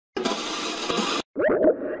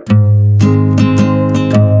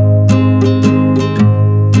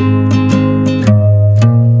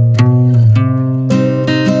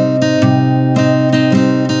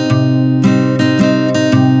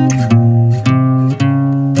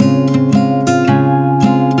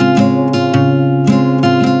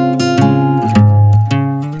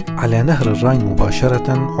الراين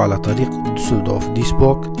مباشرة وعلى طريق دوسلدورف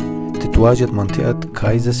ديسبورغ تتواجد منطقة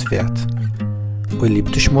كايزرسفيرت واللي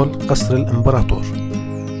بتشمل قصر الإمبراطور.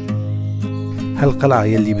 هالقلعة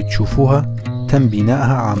يلي بتشوفوها تم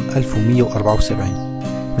بنائها عام 1174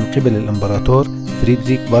 من قبل الإمبراطور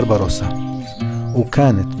فريدريك بارباروسا،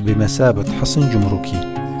 وكانت بمثابة حصن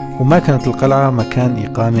جمركي، وما كانت القلعة مكان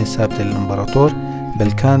إقامة ثابتة للإمبراطور،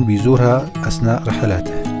 بل كان بيزورها أثناء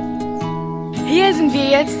رحلاته. Hier sind wir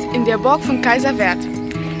jetzt in der Burg von Kaiserswerth.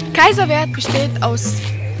 Kaiserswerth besteht aus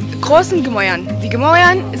großen Gemäuern. Die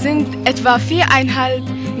Gemäuer sind etwa 4,5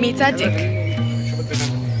 Meter dick.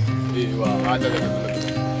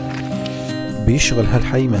 بيشغل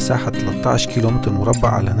هالحي مساحة 13 كيلومتر مربع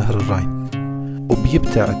على نهر الراين،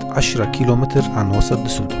 وبيبتعد 10 كيلومتر عن وسط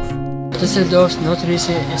دوسلدورف. Düsseldorfs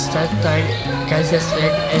nördliche Stadtteil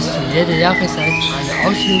Kaiserswerth ist zu jeder Jahreszeit eine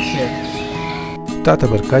Ausflugsziel.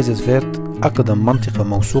 تعتبر كايزرسفيرت أقدم منطقة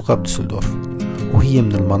موثوقة بدوسلدورف، وهي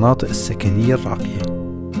من المناطق السكنية الراقية.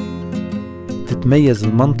 تتميز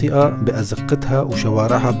المنطقة بأزقتها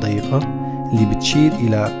وشوارعها الضيقة اللي بتشير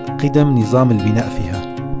إلى قدم نظام البناء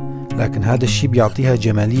فيها، لكن هذا الشيء بيعطيها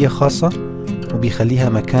جمالية خاصة وبيخليها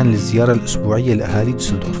مكان للزيارة الأسبوعية لأهالي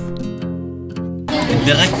دوسلدورف. In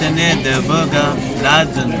direkter Nähe der Bürger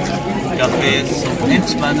laden Cafés zum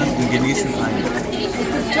Entspannen und Genießen ein.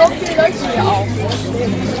 So viele Leute hier auch.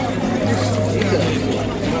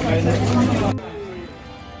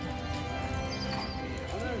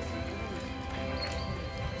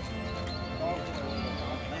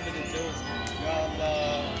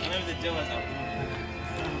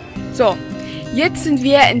 So, jetzt sind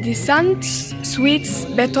wir in die St.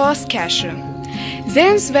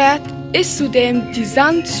 Sehenswert ist zudem die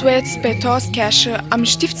St. am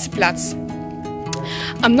Stiftsplatz.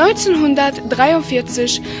 Am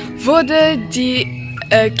 1943 wurde die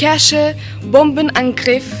Kirche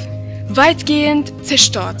Bombenangriff weitgehend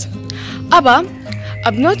zerstört. Aber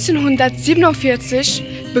ab 1947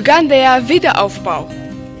 begann der Wiederaufbau.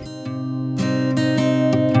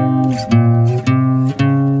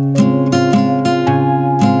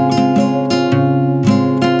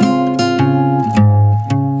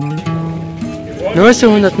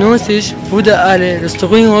 (1990) wurde alle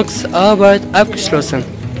Restaurierungsarbeit abgeschlossen.